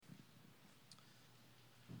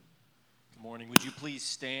morning. Would you please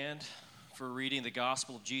stand for reading the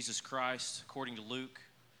Gospel of Jesus Christ according to Luke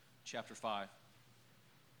chapter 5.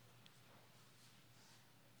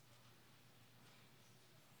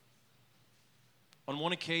 On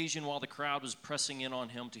one occasion, while the crowd was pressing in on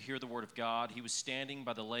him to hear the word of God, he was standing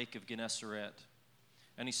by the lake of Gennesaret,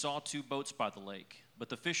 and he saw two boats by the lake, but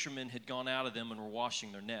the fishermen had gone out of them and were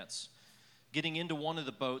washing their nets. Getting into one of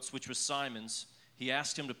the boats, which was Simon's, he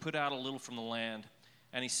asked him to put out a little from the land,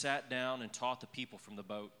 and he sat down and taught the people from the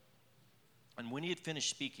boat. And when he had finished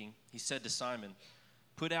speaking, he said to Simon,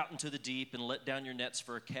 "Put out into the deep and let down your nets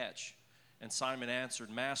for a catch." And Simon answered,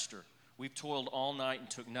 "Master, we've toiled all night and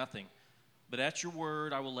took nothing, but at your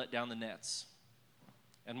word I will let down the nets."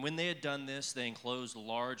 And when they had done this, they enclosed a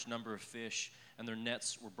large number of fish, and their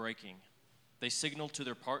nets were breaking. They signaled to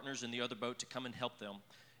their partners in the other boat to come and help them,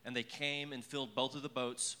 and they came and filled both of the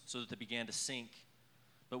boats so that they began to sink.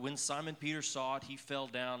 But when Simon Peter saw it, he fell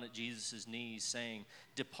down at Jesus' knees, saying,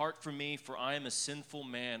 "Depart from me, for I am a sinful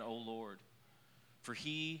man, O Lord." For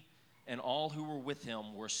he and all who were with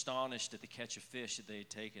him were astonished at the catch of fish that they had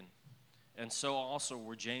taken. And so also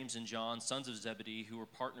were James and John, sons of Zebedee, who were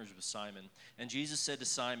partners with Simon. And Jesus said to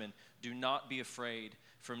Simon, "Do not be afraid.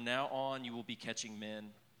 From now on you will be catching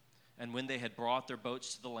men." And when they had brought their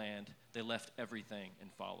boats to the land, they left everything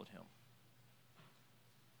and followed him.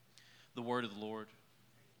 The word of the Lord.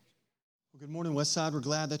 Well, good morning, Westside. We're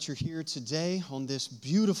glad that you're here today on this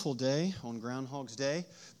beautiful day, on Groundhog's Day.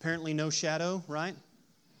 Apparently no shadow, right?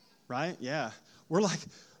 Right? Yeah. We're like,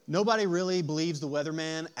 nobody really believes the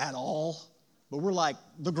weatherman at all, but we're like,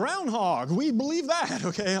 the groundhog, we believe that,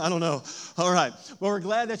 okay? I don't know. All right. Well, we're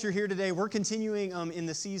glad that you're here today. We're continuing in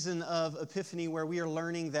the season of Epiphany where we are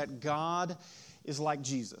learning that God is like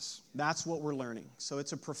Jesus. That's what we're learning. So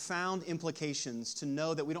it's a profound implications to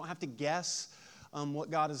know that we don't have to guess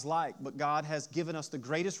what God is like, but God has given us the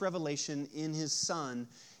greatest revelation in His Son,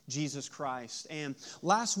 Jesus Christ. And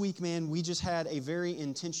last week, man, we just had a very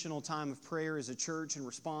intentional time of prayer as a church in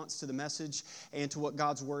response to the message and to what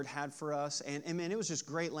God's Word had for us. And man, it was just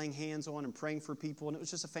great laying hands on and praying for people, and it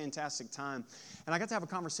was just a fantastic time. And I got to have a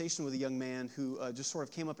conversation with a young man who just sort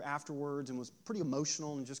of came up afterwards and was pretty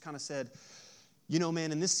emotional and just kind of said, "You know,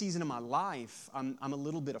 man, in this season of my life, I'm a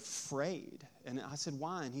little bit afraid." And I said,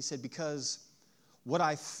 "Why?" And he said, "Because what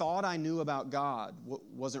I thought I knew about God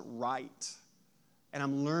wasn't right. And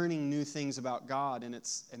I'm learning new things about God, and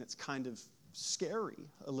it's kind of scary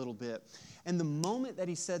a little bit." And the moment that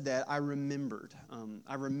he said that, I remembered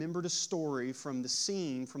a story from the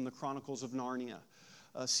scene from the Chronicles of Narnia.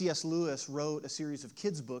 C.S. Lewis wrote a series of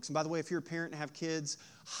kids' books. And by the way, if you're a parent and have kids,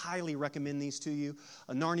 highly recommend these to you.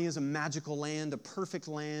 Narnia is a magical land, a perfect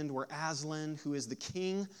land where Aslan, who is the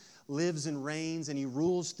king, lives and reigns, and he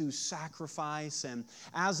rules through sacrifice. And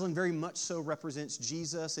Aslan very much so represents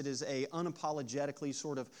Jesus. It is a unapologetically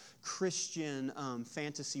sort of Christian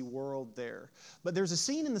fantasy world there. But there's a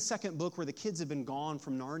scene in the second book where the kids have been gone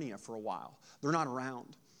from Narnia for a while. They're not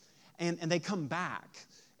around. And they come back.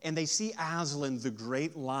 And they see Aslan, the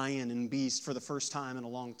great lion and beast, for the first time in a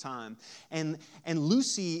long time. And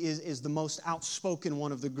Lucy is the most outspoken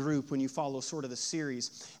one of the group when you follow sort of the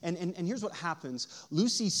series. And here's what happens.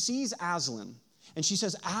 Lucy sees Aslan, and she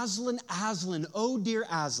says, "Aslan, Aslan, oh dear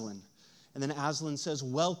Aslan." And then Aslan says,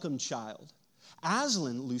 "Welcome, child."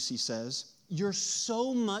 "Aslan," Lucy says, "you're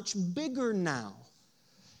so much bigger now."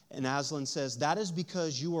 And Aslan says, "That is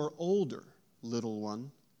because you are older, little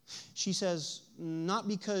one." She says, "Not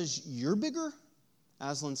because you're bigger?"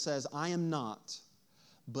 Aslan says, "I am not.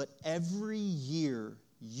 But every year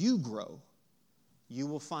you grow, you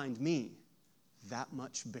will find me that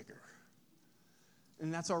much bigger."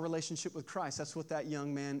 And that's our relationship with Christ. That's what that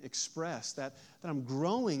young man expressed, that I'm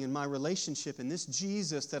growing in my relationship. And this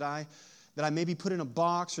Jesus that I maybe put in a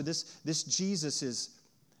box, or this Jesus is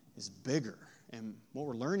bigger. And what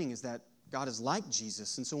we're learning is that God is like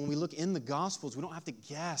Jesus. And so when we look in the Gospels, we don't have to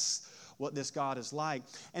guess what this God is like.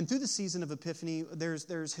 And through the season of Epiphany,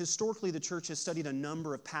 there's historically the church has studied a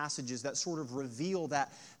number of passages that sort of reveal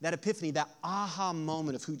that epiphany, that aha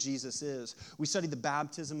moment of who Jesus is. We studied the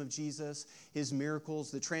baptism of Jesus, His miracles,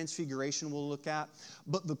 the transfiguration we'll look at.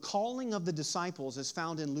 But the calling of the disciples, as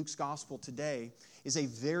found in Luke's Gospel today, is a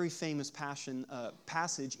very famous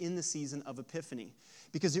passage in the season of Epiphany,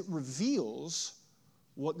 because it reveals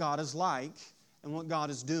what God is like and what God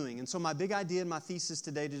is doing. And so my big idea and my thesis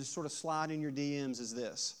today, to just sort of slide in your DMs, is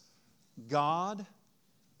this: God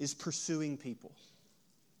is pursuing people.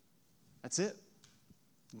 That's it.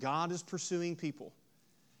 God is pursuing people.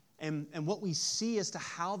 And what we see as to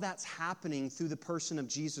how that's happening through the person of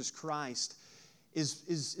Jesus Christ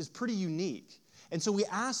is pretty unique. And so we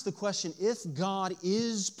ask the question, if God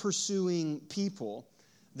is pursuing people,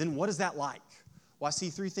 then what is that like? Well, I see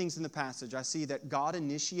three things in the passage. I see that God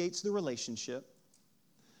initiates the relationship.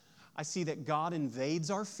 I see that God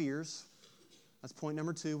invades our fears. That's point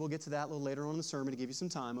number 2. We'll get to that a little later on in the sermon to give you some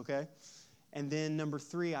time, okay? And then number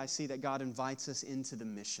 3, I see that God invites us into the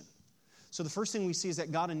mission. So the first thing we see is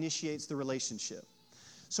that God initiates the relationship.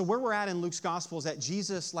 So where we're at in Luke's gospel is that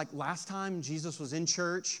Jesus, like last time Jesus was in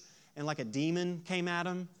church and like a demon came at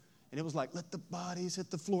him, and it was like, let the bodies hit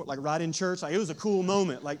the floor, like right in church. Like it was a cool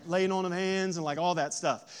moment, like laying on of hands and like all that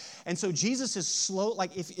stuff. And so Jesus is slow,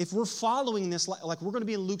 like if we're following this, like we're going to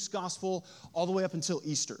be in Luke's gospel all the way up until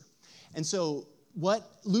Easter. And so what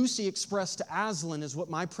Lucy expressed to Aslan is what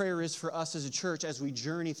my prayer is for us as a church as we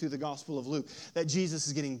journey through the Gospel of Luke, that Jesus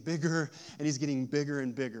is getting bigger and he's getting bigger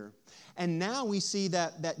and bigger. And now we see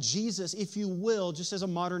that Jesus, if you will, just as a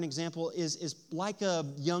modern example, is like a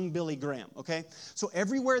young Billy Graham, okay? So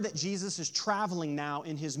everywhere that Jesus is traveling now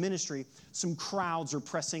in his ministry, some crowds are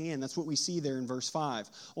pressing in. That's what we see there in verse 5.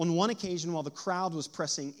 On one occasion, while the crowd was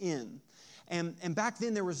pressing in, and back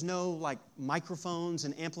then there was no like microphones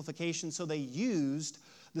and amplification, so they used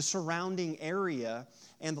the surrounding area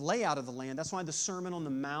and the layout of the land. That's why the Sermon on the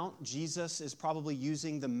Mount, Jesus is probably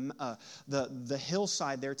using the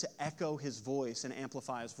hillside there to echo his voice and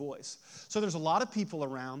amplify his voice. So there's a lot of people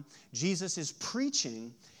around. Jesus is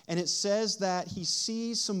preaching, and it says that he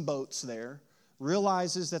sees some boats there,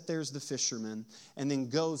 realizes that there's the fishermen, and then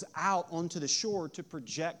goes out onto the shore to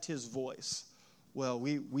project his voice. Well,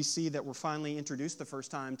 we see that we're finally introduced the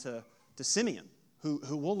first time to Simeon, who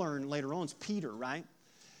we'll learn later on is Peter, right?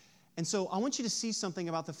 And so I want you to see something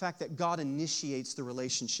about the fact that God initiates the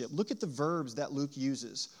relationship. Look at the verbs that Luke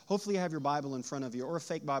uses. Hopefully you have your Bible in front of you or a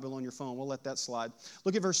fake Bible on your phone. We'll let that slide.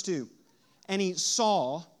 Look at verse 2. And he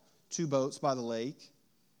saw 2 boats by the lake.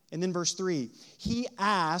 And then verse 3, he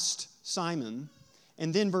asked Simon.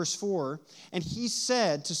 And then verse 4, and he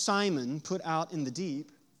said to Simon, put out in the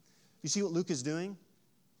deep. You see what Luke is doing?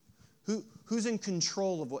 Who's in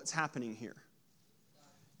control of what's happening here?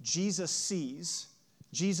 Jesus sees,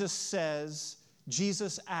 Jesus says,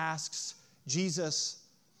 Jesus asks, Jesus.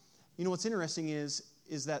 You know what's interesting is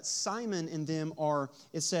that Simon and them are,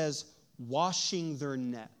 it says, washing their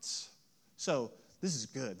nets. So this is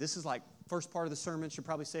good. This is like first part of the sermon. Should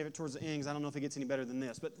probably save it towards the end because I don't know if it gets any better than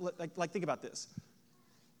this. But like think about this.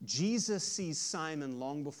 Jesus sees Simon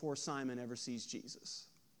long before Simon ever sees Jesus.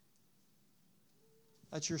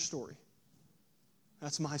 That's your story.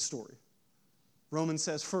 That's my story. Romans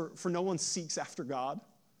says, for no one seeks after God.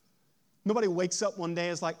 Nobody wakes up one day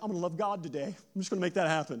and is like, I'm going to love God today. I'm just going to make that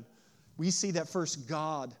happen. We see that first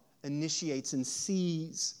God initiates and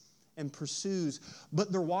sees and pursues.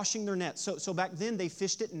 But they're washing their nets. So back then they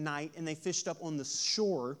fished at night and they fished up on the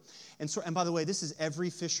shore. And by the way, this is every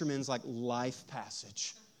fisherman's like life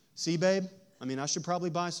passage. See, babe? I mean, I should probably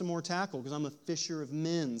buy some more tackle because I'm a fisher of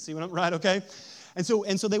men. See what I'm right? Okay. And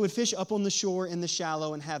so they would fish up on the shore in the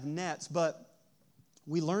shallow and have nets. But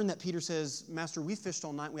we learn that Peter says, Master, we fished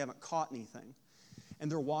all night. We haven't caught anything.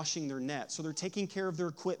 And they're washing their net. So they're taking care of their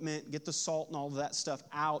equipment, get the salt and all of that stuff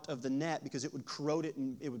out of the net because it would corrode it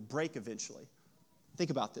and it would break eventually. Think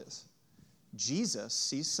about this. Jesus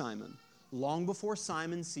sees Simon long before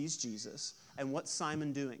Simon sees Jesus. And what's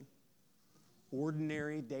Simon doing?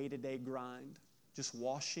 Ordinary day-to-day grind. Just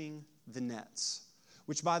washing the nets.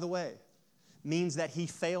 Which, by the way, means that he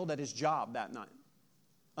failed at his job that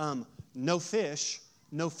night. No fish,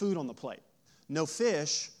 no food on the plate. No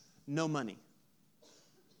fish, no money.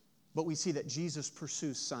 But we see that Jesus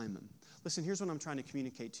pursues Simon. Listen, here's what I'm trying to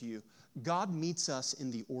communicate to you. God meets us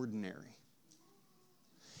in the ordinary.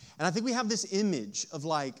 And I think we have this image of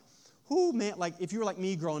like, whoo, man, like if you were like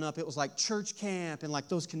me growing up, it was like church camp and like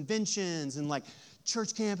those conventions and like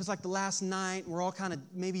church camp is like the last night. We're all kind of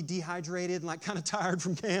maybe dehydrated and like kind of tired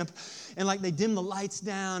from camp. And like they dim the lights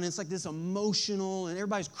down and it's like this emotional and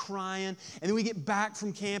everybody's crying. And then we get back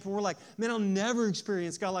from camp and we're like, man, I'll never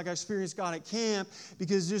experience God like I experienced God at camp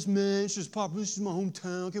because this, man, it's just popular. This is my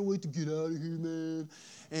hometown. I can't wait to get out of here, man.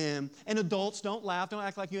 And adults, don't laugh. Don't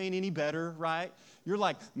act like you ain't any better, right? You're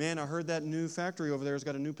like, man, I heard that new factory over there has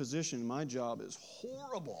got a new position. My job is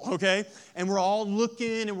horrible, okay? And we're all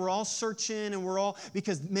looking and we're all searching and we're all,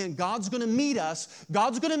 because, man, God's going to meet us.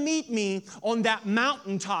 God's going to meet me on that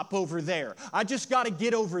mountaintop over there. I just got to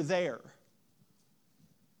get over there.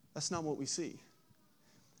 That's not what we see.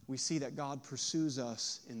 We see that God pursues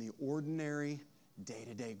us in the ordinary,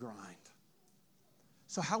 day-to-day grind.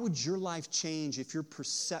 So how would your life change if your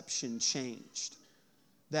perception changed?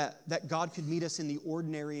 That God could meet us in the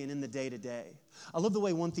ordinary and in the day-to-day. I love the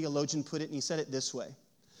way one theologian put it, and he said it this way.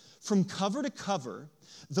 From cover to cover,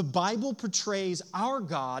 the Bible portrays our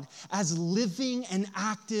God as living and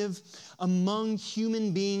active among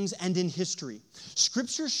human beings and in history.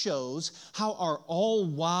 Scripture shows how our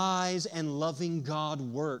all-wise and loving God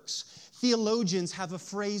works. Theologians have a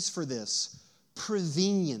phrase for this,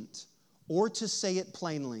 prevenient, or to say it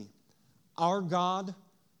plainly, our God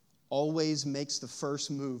always makes the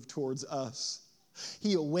first move towards us.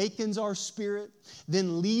 He awakens our spirit,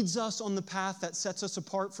 then leads us on the path that sets us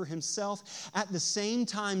apart for Himself, at the same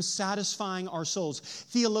time satisfying our souls.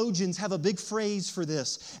 Theologians have a big phrase for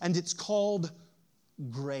this, and it's called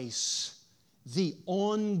grace, the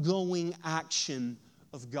ongoing action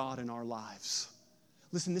of God in our lives.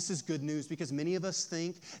 Listen, this is good news because many of us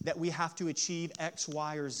think that we have to achieve X,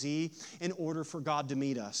 Y, or Z in order for God to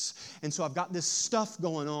meet us. And so I've got this stuff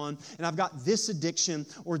going on, and I've got this addiction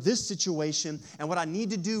or this situation, and what I need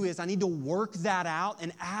to do is I need to work that out,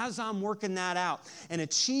 and as I'm working that out and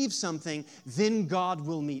achieve something, then God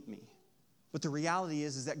will meet me. But the reality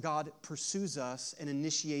is that God pursues us and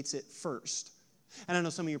initiates it first. And I know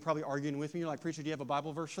some of you are probably arguing with me. You're like, preacher, do you have a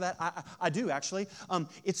Bible verse for that? I do, actually.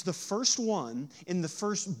 It's the first one in the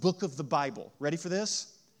first book of the Bible. Ready for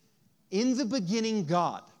this? In the beginning,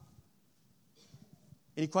 God.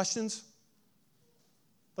 Any questions?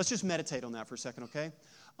 Let's just meditate on that for a second, okay?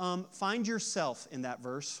 Find yourself in that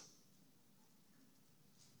verse.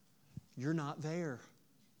 You're not there.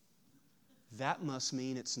 That must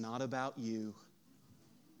mean it's not about you.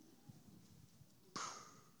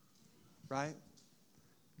 Right?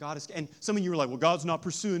 God is, and some of you are like, well, God's not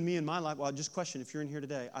pursuing me in my life. Well, I just question if you're in here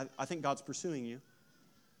today. I think God's pursuing you.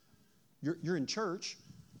 You're in church.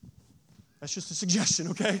 That's just a suggestion,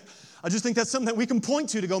 okay? I just think that's something that we can point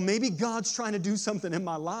to go, maybe God's trying to do something in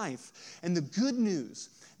my life. And the good news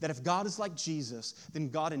that if God is like Jesus, then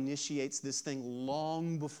God initiates this thing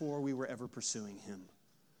long before we were ever pursuing Him.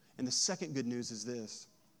 And the second good news is this,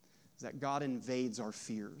 is that God invades our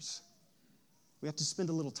fears. We have to spend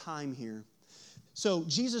a little time here. So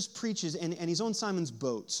Jesus preaches, and he's on Simon's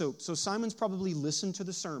boat. So Simon's probably listened to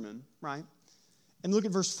the sermon, right? And look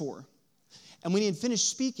at verse 4. And when he had finished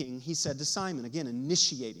speaking, he said to Simon, again,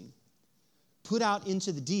 initiating, put out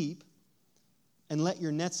into the deep and let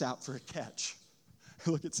your nets out for a catch.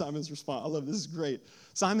 Look at Simon's response. I love this. This is great.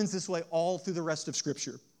 Simon's this way all through the rest of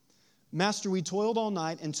Scripture. Master, we toiled all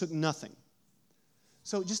night and took nothing.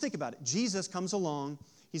 So just think about it. Jesus comes along.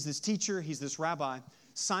 He's this teacher. He's this rabbi.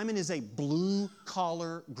 Simon is a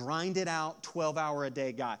blue-collar, grinded-out,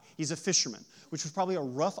 12-hour-a-day guy. He's a fisherman, which was probably a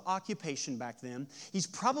rough occupation back then. He's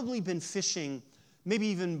probably been fishing, maybe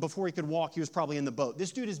even before he could walk, he was probably in the boat.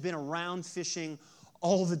 This dude has been around fishing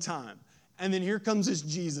all the time. And then here comes this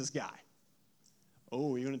Jesus guy.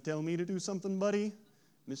 Oh, you're going to tell me to do something, buddy?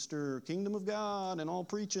 Mr. Kingdom of God and all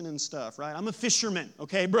preaching and stuff, right? I'm a fisherman,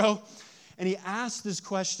 okay, bro? And he asked this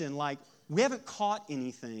question like, we haven't caught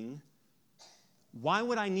anything. Why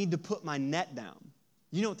would I need to put my net down?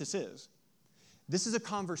 You know what this is. This is a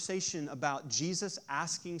conversation about Jesus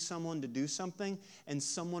asking someone to do something and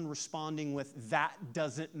someone responding with, that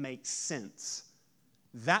doesn't make sense.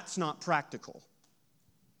 That's not practical.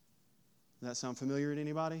 Does that sound familiar to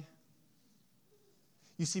anybody?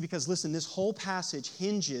 You see, because listen, this whole passage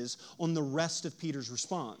hinges on the rest of Peter's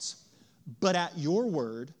response. But at your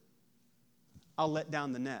word, I'll let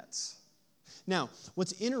down the nets. Now,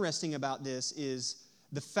 what's interesting about this is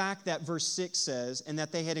the fact that verse 6 says, and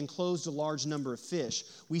that they had enclosed a large number of fish.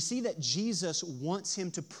 We see that Jesus wants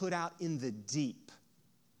him to put out in the deep,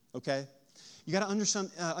 okay? You got to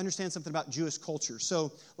understand something about Jewish culture.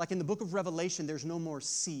 So, like in the book of Revelation, there's no more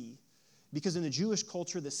sea. Because in the Jewish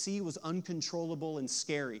culture, the sea was uncontrollable and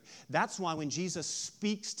scary. That's why when Jesus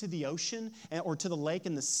speaks to the ocean or to the lake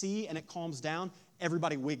and the sea and it calms down,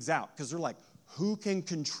 everybody wigs out because they're like, who can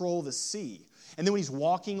control the sea? And then when he's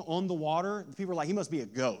walking on the water, people are like, he must be a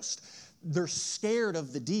ghost. They're scared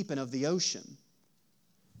of the deep and of the ocean.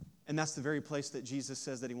 And that's the very place that Jesus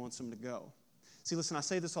says that he wants them to go. See, listen, I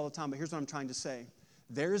say this all the time, but here's what I'm trying to say.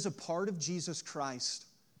 There is a part of Jesus Christ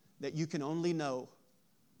that you can only know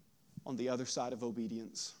on the other side of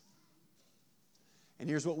obedience. And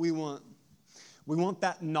here's what we want. We want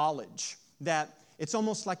that knowledge that it's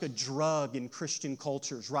almost like a drug in Christian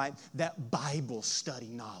cultures, right? That Bible study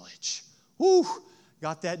knowledge. Woo!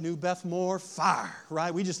 Got that new Beth Moore fire,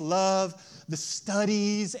 right? We just love the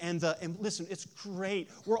studies and listen, it's great.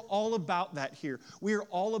 We're all about that here. We are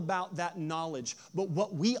all about that knowledge. But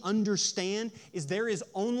what we understand is there is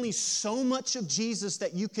only so much of Jesus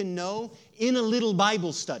that you can know in a little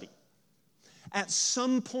Bible study. At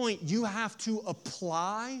some point, you have to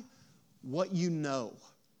apply what you know.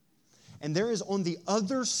 And there is on the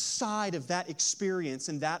other side of that experience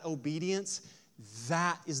and that obedience,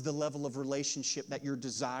 that is the level of relationship that you're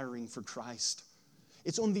desiring for Christ.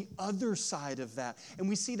 It's on the other side of that. And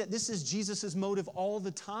we see that this is Jesus' motive all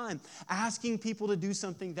the time, asking people to do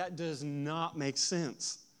something that does not make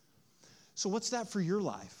sense. So what's that for your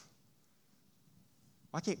life?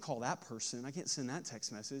 I can't call that person. I can't send that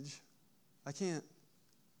text message. I can't,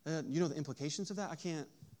 you know the implications of that? I can't.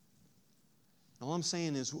 All I'm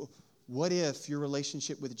saying is, what if your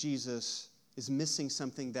relationship with Jesus is missing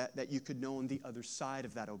something that you could know on the other side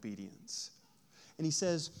of that obedience? And he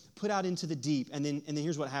says, put out into the deep. And then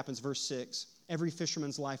here's what happens, verse 6. Every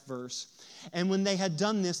fisherman's life verse. And when they had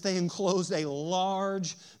done this, they enclosed a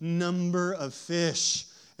large number of fish.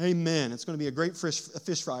 Amen. It's going to be a great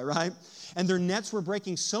fish fry, right? And their nets were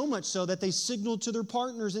breaking so much so that they signaled to their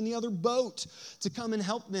partners in the other boat to come and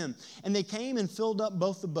help them. And they came and filled up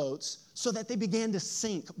both the boats so that they began to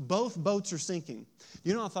sink. Both boats are sinking.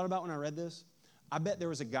 You know what I thought about when I read this? I bet there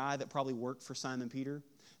was a guy that probably worked for Simon Peter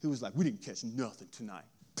who was like, we didn't catch nothing tonight.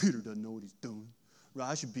 Peter doesn't know what he's doing. Right?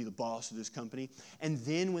 I should be the boss of this company. And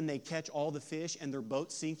then when they catch all the fish and their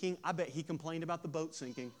boat's sinking, I bet he complained about the boat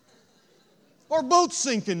sinking. Our boat's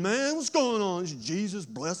sinking, man. What's going on? Is Jesus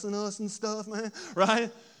blessing us and stuff, man? Right?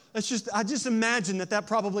 I just imagine that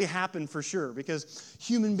probably happened for sure, because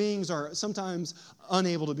human beings are sometimes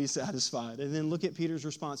unable to be satisfied. And then look at Peter's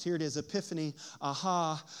response. Here it is, epiphany,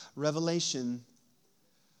 aha, revelation.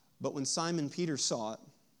 But when Simon Peter saw it,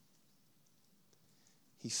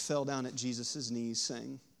 he fell down at Jesus' knees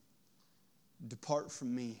saying, depart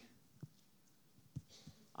from me.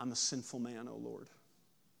 I'm a sinful man, O Lord.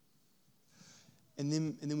 And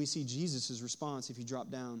then we see Jesus' response if you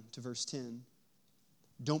drop down to verse 10.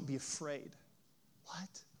 Don't be afraid.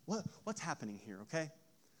 What's happening here, okay?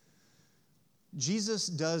 Jesus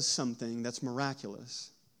does something that's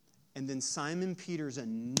miraculous. And then Simon Peter's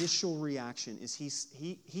initial reaction is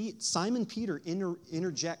Simon Peter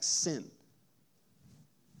interjects sin.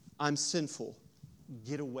 I'm sinful.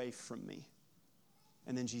 Get away from me.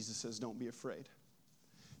 And then Jesus says, don't be afraid.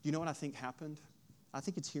 You know what I think happened? I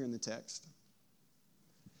think it's here in the text.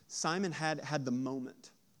 Simon had the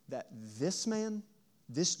moment that this man,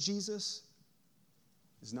 this Jesus,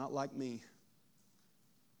 is not like me.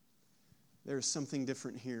 There is something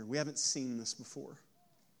different here. We haven't seen this before.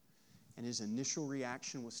 And his initial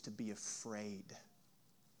reaction was to be afraid.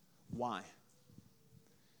 Why?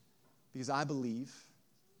 Because I believe,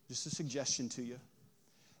 just a suggestion to you,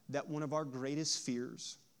 that one of our greatest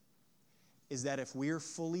fears is that if we are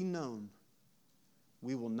fully known,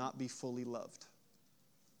 we will not be fully loved.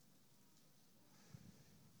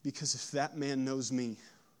 Because if that man knows me,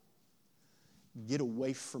 get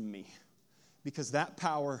away from me. Because that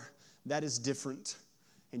power, that is different.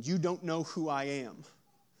 And you don't know who I am.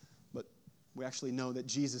 But we actually know that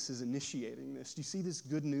Jesus is initiating this. Do you see this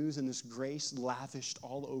good news and this grace lavished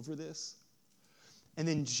all over this? And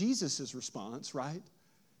then Jesus' response, right,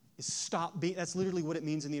 is stop being, that's literally what it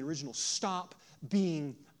means in the original. Stop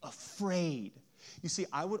being afraid. You see,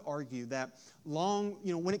 I would argue that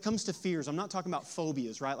when it comes to fears, I'm not talking about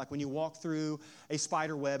phobias, right? Like when you walk through a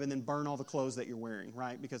spider web and then burn all the clothes that you're wearing,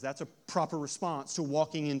 right? Because that's a proper response to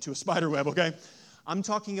walking into a spider web, okay? I'm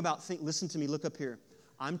talking about, listen to me, look up here.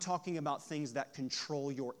 I'm talking about things that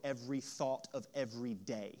control your every thought of every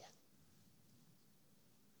day.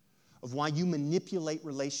 Of why you manipulate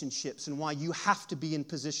relationships and why you have to be in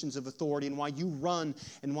positions of authority and why you run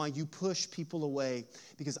and why you push people away.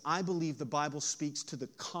 Because I believe the Bible speaks to the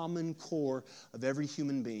common core of every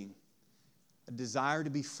human being. A desire to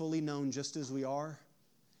be fully known just as we are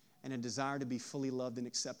and a desire to be fully loved and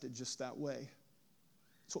accepted just that way.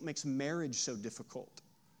 It's what makes marriage so difficult.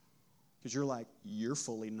 Because you're like, you're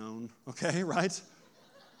fully known, okay, right?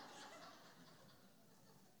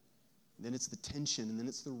 Then it's the tension, and then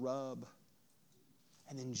it's the rub.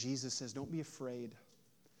 And then Jesus says, don't be afraid.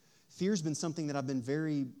 Fear's been something that I've been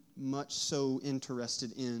very much so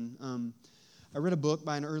interested in. I read a book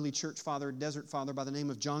by an early church father, a desert father, by the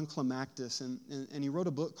name of John Climactus, and he wrote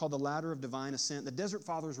a book called The Ladder of Divine Ascent. The desert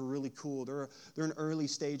fathers were really cool. They're an early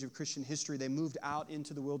stage of Christian history. They moved out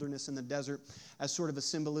into the wilderness and the desert as sort of a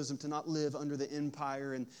symbolism to not live under the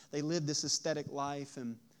empire, and they lived this ascetic life,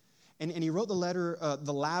 and he wrote the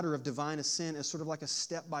Ladder of Divine Ascent as sort of like a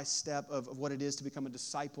step-by-step of what it is to become a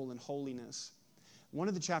disciple in holiness. One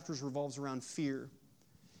of the chapters revolves around fear.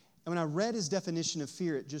 And when I read his definition of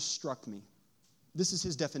fear, it just struck me. This is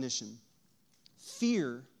his definition.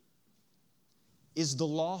 Fear is the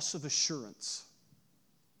loss of assurance.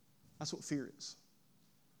 That's what fear is.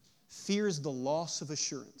 Fear is the loss of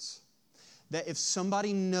assurance. that if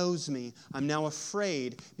somebody knows me, I'm now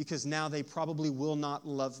afraid because now they probably will not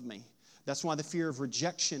love me. That's why the fear of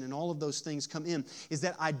rejection and all of those things come in, is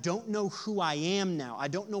that I don't know who I am now. I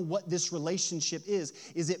don't know what this relationship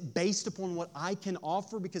is. Is it based upon what I can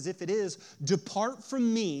offer? Because if it is, depart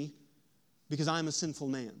from me because I am a sinful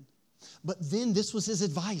man. But then this was his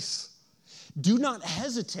advice. Do not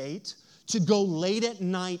hesitate to go late at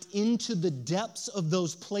night into the depths of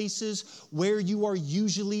those places where you are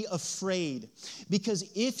usually afraid.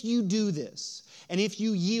 Because if you do this, and if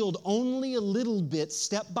you yield only a little bit,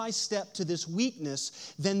 step by step, to this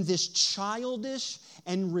weakness, then this childish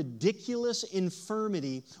and ridiculous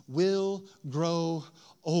infirmity will grow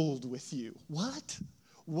old with you. What?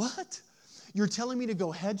 What? You're telling me to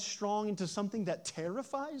go headstrong into something that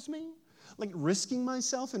terrifies me? Like risking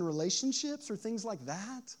myself in relationships or things like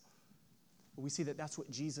that? Well, we see that that's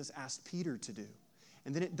what Jesus asked Peter to do.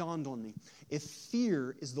 And then it dawned on me. If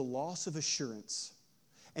fear is the loss of assurance,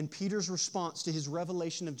 and Peter's response to his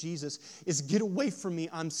revelation of Jesus is, get away from me,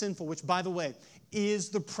 I'm sinful, which, by the way, is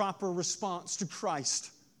the proper response to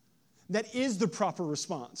Christ. That is the proper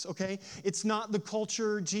response, okay? It's not the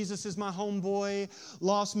culture, Jesus is my homeboy,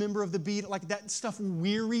 lost member of the beat. Like, that stuff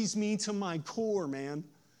wearies me to my core, man.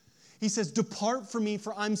 He says, depart from me,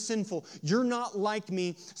 for I'm sinful. You're not like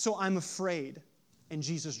me, so I'm afraid. And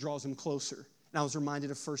Jesus draws him closer. And I was reminded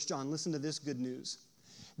of 1 John. Listen to this good news.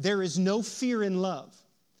 There is no fear in love,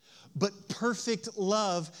 but perfect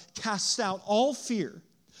love casts out all fear.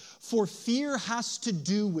 For fear has to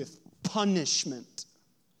do with punishment.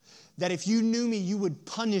 That if you knew me, you would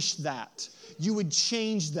punish that. You would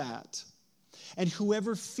change that. And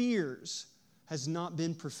whoever fears has not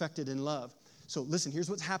been perfected in love. So listen, here's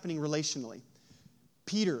what's happening relationally.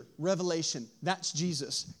 Peter, revelation, that's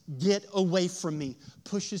Jesus. Get away from me.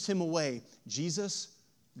 Pushes him away. Jesus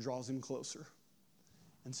draws him closer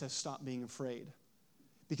and says, stop being afraid.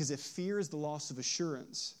 Because if fear is the loss of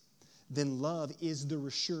assurance, then love is the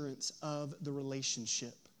reassurance of the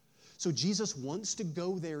relationship. So Jesus wants to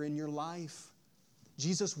go there in your life.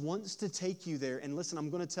 Jesus wants to take you there. And listen, I'm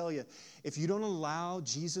going to tell you, if you don't allow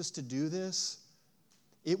Jesus to do this,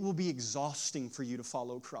 it will be exhausting for you to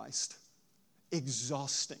follow Christ.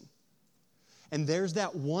 Exhausting. And there's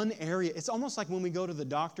that one area. It's almost like when we go to the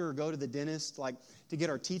doctor or go to the dentist, like to get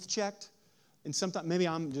our teeth checked. And sometimes, maybe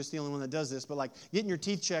I'm just the only one that does this, but like getting your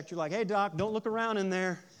teeth checked, you're like, hey, doc, don't look around in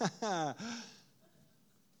there. Because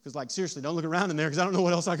like, seriously, don't look around in there because I don't know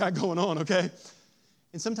what else I got going on, okay?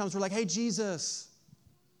 And sometimes we're like, hey, Jesus,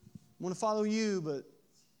 I want to follow you, but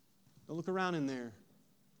don't look around in there.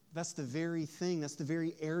 That's the very thing. That's the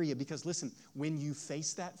very area. Because listen, when you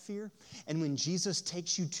face that fear and when Jesus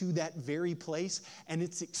takes you to that very place and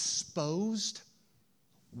it's exposed,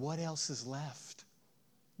 what else is left?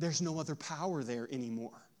 There's no other power there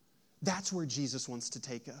anymore. That's where Jesus wants to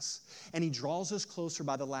take us. And he draws us closer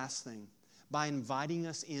by the last thing, by inviting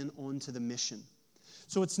us in onto the mission.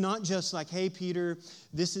 So it's not just like, hey, Peter,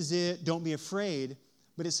 this is it. Don't be afraid.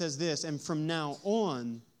 But it says this, and from now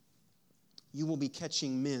on, you will be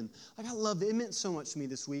catching men. Like, I love it. It meant so much to me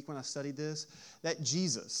this week when I studied this, that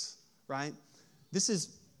Jesus, right? This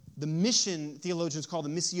is the mission, theologians call the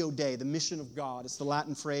Missio Dei, the mission of God. It's the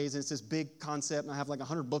Latin phrase, and it's this big concept, and I have like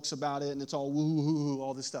 100 books about it, and it's all woo-hoo-hoo,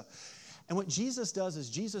 all this stuff. And what Jesus does is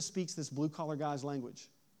Jesus speaks this blue-collar guy's language.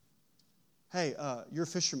 Hey, you're a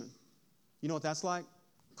fisherman. You know what that's like?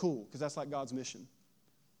 Cool, because that's like God's mission.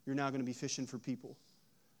 You're now going to be fishing for people.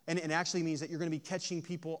 And it actually means that you're going to be catching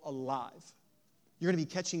people alive. You're going to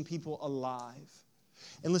be catching people alive.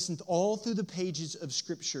 And listen, all through the pages of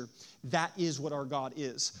Scripture, that is what our God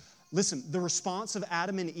is. Listen, the response of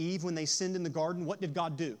Adam and Eve when they sinned in the garden, what did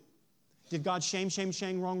God do? Did God shame, shame,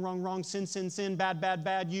 shame, wrong, wrong, wrong, sin, sin, sin, bad, bad,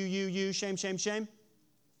 bad, you, shame, shame, shame?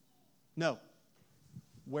 No.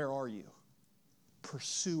 Where are you?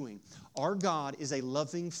 Pursuing. Our God is a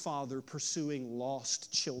loving Father pursuing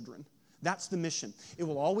lost children. That's the mission. It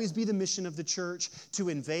will always be the mission of the church to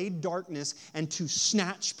invade darkness and to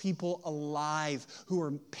snatch people alive who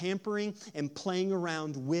are pampering and playing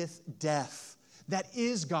around with death. That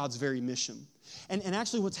is God's very mission. And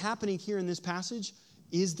actually what's happening here in this passage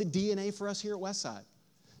is the DNA for us here at Westside.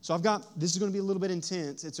 So this is going to be a little bit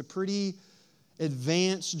intense. It's a pretty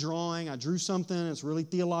advanced drawing. I drew something. It's really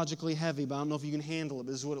theologically heavy, but I don't know if you can handle it.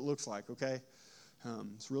 But this is what it looks like, okay?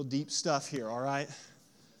 It's real deep stuff here, all right?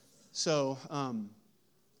 So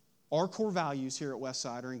our core values here at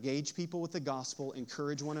Westside are engage people with the gospel,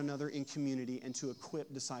 encourage one another in community, and to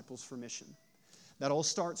equip disciples for mission. That all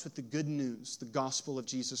starts with the good news, the gospel of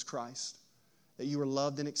Jesus Christ, that you are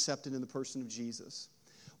loved and accepted in the person of Jesus.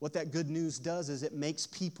 What that good news does is it makes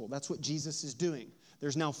people. That's what Jesus is doing.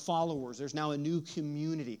 There's now followers. There's now a new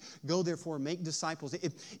community. Go, therefore, make disciples.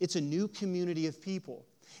 It's a new community of people.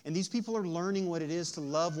 And these people are learning what it is to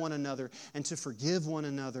love one another and to forgive one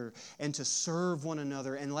another and to serve one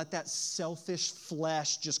another and let that selfish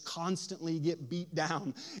flesh just constantly get beat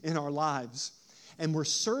down in our lives. And we're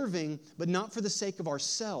serving, but not for the sake of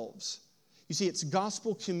ourselves. You see, it's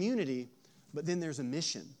gospel community, but then there's a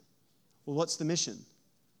mission. Well, what's the mission?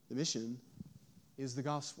 The mission is the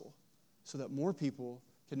gospel, so that more people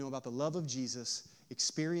can know about the love of Jesus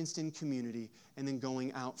experienced in community, and then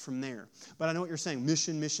going out from there. But I know what you're saying,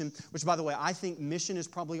 mission, which, by the way, I think mission is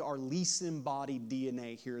probably our least embodied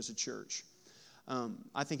DNA here as a church.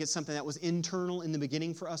 I think it's something that was internal in the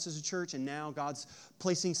beginning for us as a church, and now God's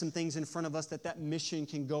placing some things in front of us that mission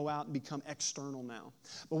can go out and become external now.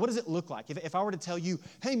 But what does it look like? If I were to tell you,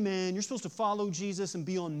 hey man, you're supposed to follow Jesus and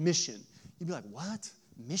be on mission, you'd be like, what?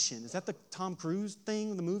 Mission? Is that the Tom Cruise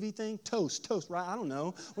thing, the movie thing? Toast, right? I don't know.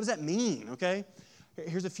 What does that mean, okay?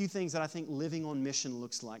 Here's a few things that I think living on mission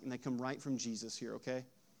looks like, and they come right from Jesus here, okay?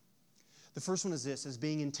 The first one is this, is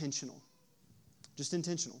being intentional. Just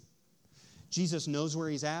intentional. Jesus knows where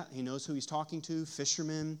he's at. He knows who he's talking to,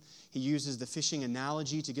 fishermen. He uses the fishing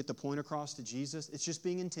analogy to get the point across to Jesus. It's just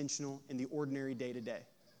being intentional in the ordinary day-to-day.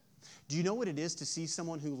 Do you know what it is to see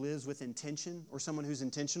someone who lives with intention or someone who's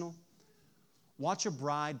intentional? Watch a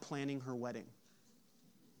bride planning her wedding,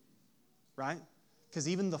 right? Because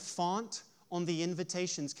even the font on the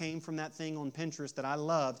invitations came from that thing on Pinterest that I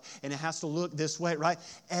loved, and it has to look this way, right?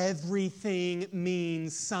 Everything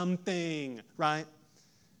means something, right?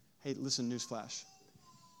 Hey, listen, newsflash.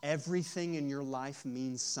 Everything in your life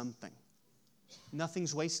means something.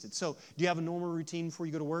 Nothing's wasted. So, do you have a normal routine before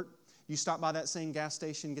you go to work? You stop by that same gas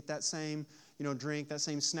station, get that same, drink, that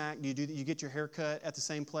same snack. Do you get your hair cut at the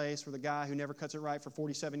same place where the guy who never cuts it right for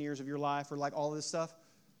 47 years of your life, or like all of this stuff?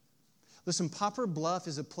 Listen, Poplar Bluff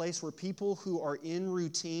is a place where people who are in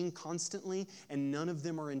routine constantly, and none of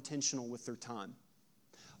them are intentional with their time.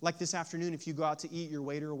 Like this afternoon, if you go out to eat, your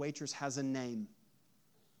waiter or waitress has a name,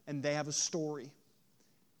 and they have a story,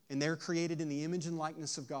 and they're created in the image and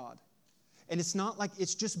likeness of God. And it's not like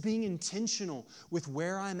it's just being intentional with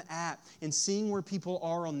where I'm at and seeing where people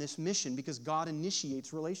are on this mission, because God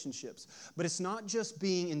initiates relationships. But it's not just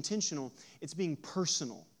being intentional, it's being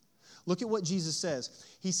personal. Look at what Jesus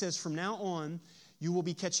says. He says, from now on, you will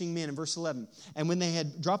be catching men, in verse 11. And when they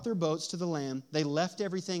had dropped their boats to the land, they left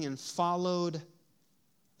everything and followed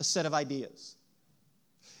a set of ideas.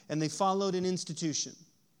 And they followed an institution.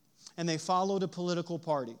 And they followed a political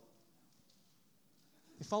party.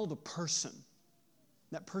 They followed a person.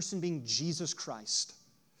 That person being Jesus Christ.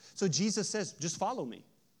 So Jesus says, just follow me.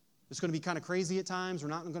 It's going to be kind of crazy at times. We're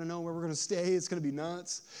not going to know where we're going to stay. It's going to be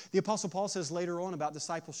nuts. The Apostle Paul says later on about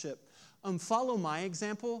discipleship, follow my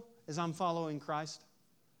example as I'm following Christ.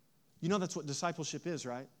 You know that's what discipleship is,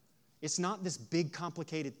 right? It's not this big,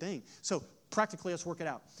 complicated thing. So practically, let's work it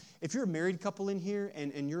out. If you're a married couple in here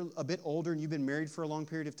and you're a bit older and you've been married for a long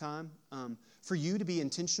period of time, for you to be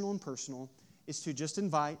intentional and personal is to just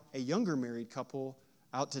invite a younger married couple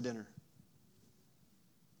out to dinner.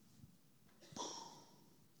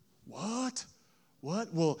 What?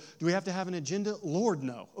 Well, do we have to have an agenda? Lord,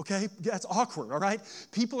 no, okay? That's awkward, all right?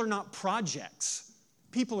 People are not projects.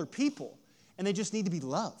 People are people, and they just need to be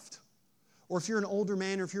loved. Or if you're an older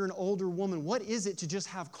man or if you're an older woman, what is it to just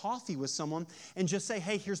have coffee with someone and just say,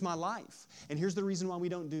 hey, here's my life, and here's the reason why we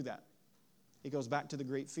don't do that. It goes back to the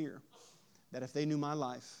great fear that if they knew my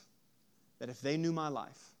life,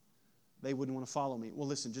 they wouldn't want to follow me. Well,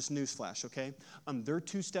 listen, just newsflash, okay? They're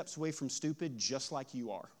 2 steps away from stupid just like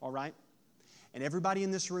you are, all right? And everybody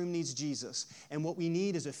in this room needs Jesus. And what we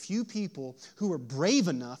need is a few people who are brave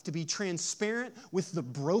enough to be transparent with the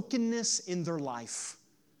brokenness in their life.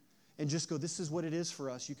 And just go, this is what it is for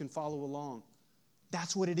us. You can follow along.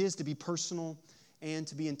 That's what it is to be personal and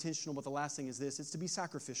to be intentional. But the last thing is this, it's to be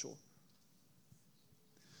sacrificial.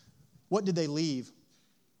 What did they leave?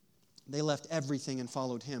 They left everything and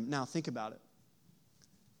followed him. Now, think about it.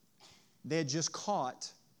 They had just caught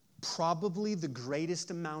probably the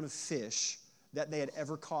greatest amount of fish that they had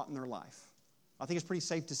ever caught in their life. I think it's pretty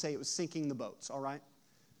safe to say it was sinking the boats, all right?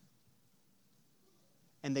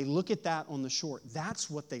 And they look at that on the shore. That's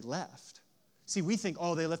what they left. See, we think,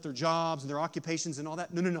 they left their jobs and their occupations and all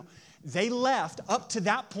that. No. They left, up to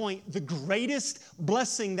that point, the greatest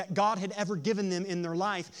blessing that God had ever given them in their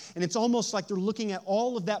life. And it's almost like they're looking at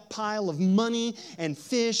all of that pile of money and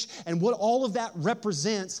fish and what all of that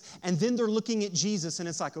represents. And then they're looking at Jesus, and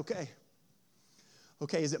it's like, okay,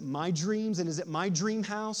 is it my dreams and is it my dream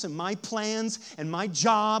house and my plans and my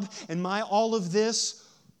job and my all of this?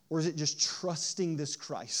 Or is it just trusting this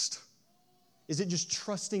Christ? Is it just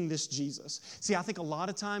trusting this Jesus? See, I think a lot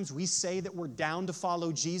of times we say that we're down to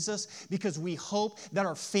follow Jesus because we hope that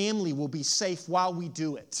our family will be safe while we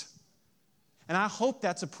do it. And I hope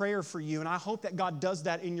that's a prayer for you, and I hope that God does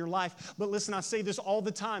that in your life. But listen, I say this all the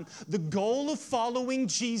time. The goal of following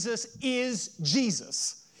Jesus is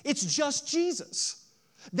Jesus. It's just Jesus.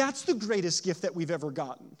 That's the greatest gift that we've ever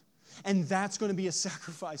gotten. And that's going to be a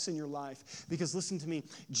sacrifice in your life. Because listen to me,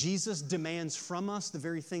 Jesus demands from us the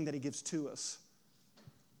very thing that He gives to us,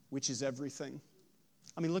 which is everything.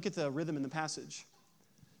 I mean, look at the rhythm in the passage.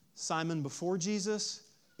 Simon before Jesus,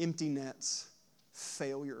 empty nets,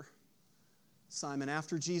 failure. Simon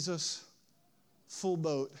after Jesus, full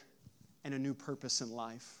boat, and a new purpose in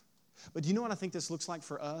life. But do you know what I think this looks like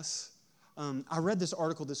for us? I read this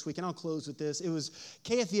article this week, and I'll close with this. It was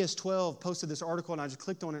KFVS 12 posted this article, and I just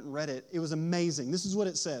clicked on it and read it. It was amazing. This is what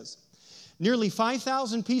it says. Nearly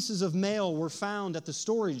 5,000 pieces of mail were found at the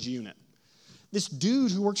storage unit. This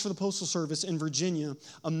dude who works for the Postal Service in Virginia,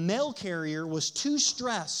 a mail carrier, was too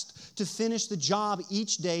stressed to finish the job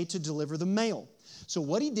each day to deliver the mail. So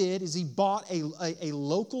what he did is he bought a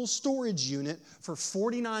local storage unit for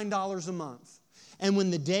 $49 a month. And when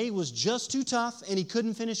the day was just too tough and he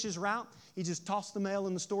couldn't finish his route, he just tossed the mail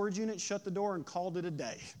in the storage unit, shut the door, and called it a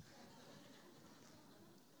day.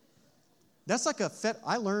 That's like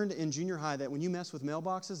I learned in junior high that when you mess with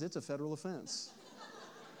mailboxes, it's a federal offense.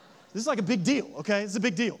 This is like a big deal, okay? It's a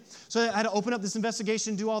big deal. So I had to open up this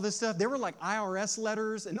investigation, do all this stuff. There were like IRS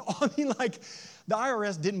letters, and I mean, like, the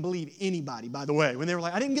IRS didn't believe anybody, by the way. When they were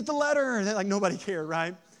like, I didn't get the letter, and like nobody cared,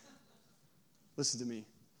 right? Listen to me.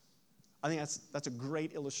 I think that's a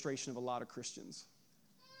great illustration of a lot of Christians.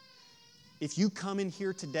 If you come in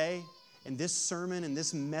here today and this sermon and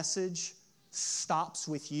this message stops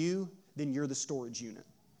with you, then you're the storage unit.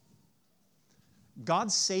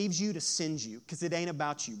 God saves you to send you because it ain't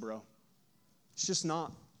about you, bro. It's just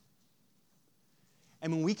not.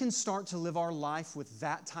 And when we can start to live our life with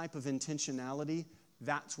that type of intentionality,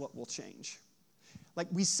 that's what will change. Like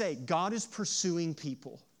we say, God is pursuing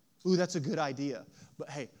people. Ooh, that's a good idea. But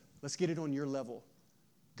hey, let's get it on your level.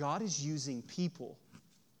 God is using people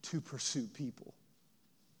to pursue people.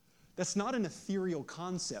 That's not an ethereal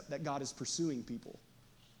concept that God is pursuing people.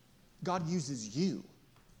 God uses you.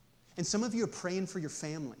 And some of you are praying for your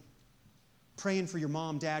family, praying for your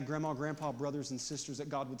mom, dad, grandma, grandpa, brothers, and sisters that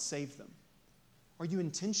God would save them. Are you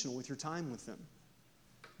intentional with your time with them?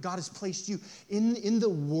 God has placed you in the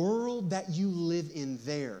world that you live in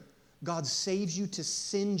there. God saves you to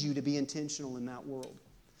send you to be intentional in that world.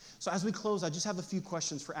 So as we close, I just have a few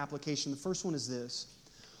questions for application. The first one is this.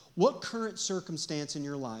 What current circumstance in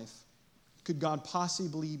your life could God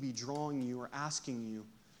possibly be drawing you or asking you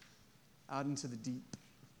out into the deep?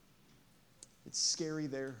 It's scary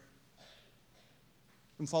there.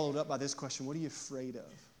 And followed up by this question, what are you afraid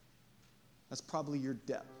of? That's probably your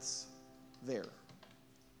depths there.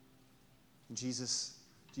 And Jesus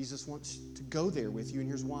wants to go there with you, and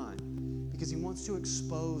here's why. Because He wants to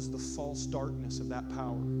expose the false darkness of that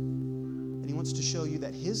power. And He wants to show you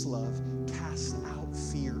that His love casts out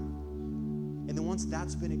fear. And then once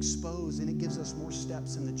that's been exposed, then it gives us more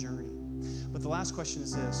steps in the journey. But the last question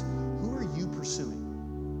is this. Who are you pursuing?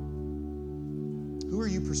 Who are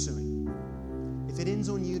you pursuing? If it ends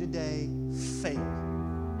on you today, fail.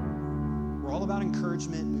 We're all about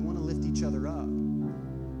encouragement, and we want to lift each other up.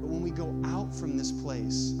 But when we go out from this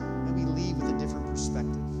place, then we leave with a different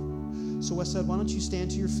perspective. So Westside, why don't you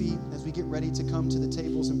stand to your feet as we get ready to come to the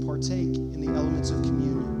tables and partake in the elements of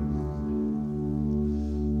communion.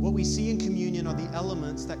 What we see in communion are the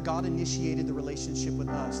elements that God initiated the relationship with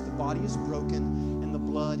us. The body is broken and the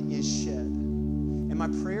blood is shed. And my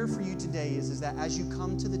prayer for you today is that as you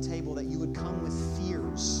come to the table, that you would come with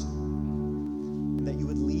fears, and that you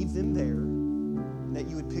would leave them there, and that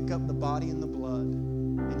you would pick up the body and the blood,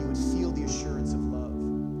 and you would feel the assurance of love.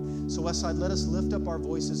 So Westside, let us lift up our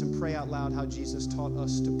voices and pray out loud how Jesus taught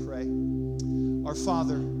us to pray. Our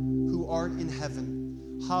Father, who art in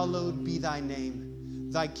heaven, hallowed be thy name.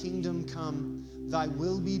 Thy kingdom come, thy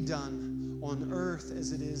will be done on earth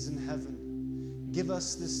as it is in heaven. Give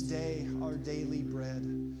us this day our daily bread,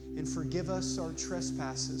 and forgive us our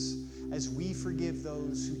trespasses as we forgive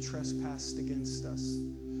those who trespass against us.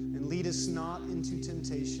 And lead us not into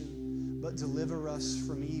temptation, but deliver us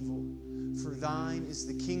from evil. For thine is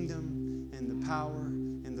the kingdom and the power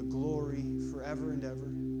and the glory forever and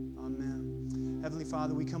ever. Amen. Heavenly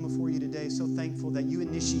Father, we come before you today so thankful that you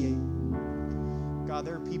initiate. God,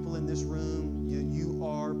 there are people in this room you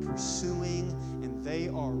are pursuing, and they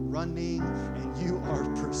are running, and you are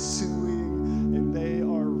pursuing, and they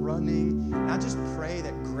are running. And I just pray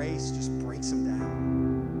that grace just breaks them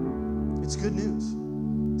down. It's good news.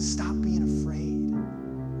 Stop being afraid.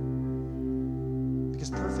 Because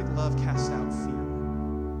perfect love casts out fear.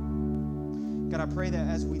 God, I pray that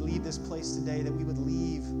as we leave this place today, that we would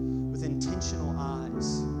leave with intentional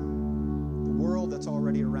eyes the world that's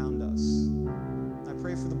already around us. I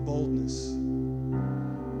pray for the boldness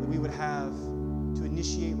that we would have to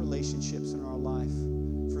initiate relationships in our life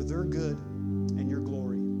for their good and your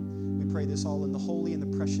glory. We pray this all in the holy and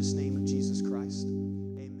the precious name of Jesus Christ.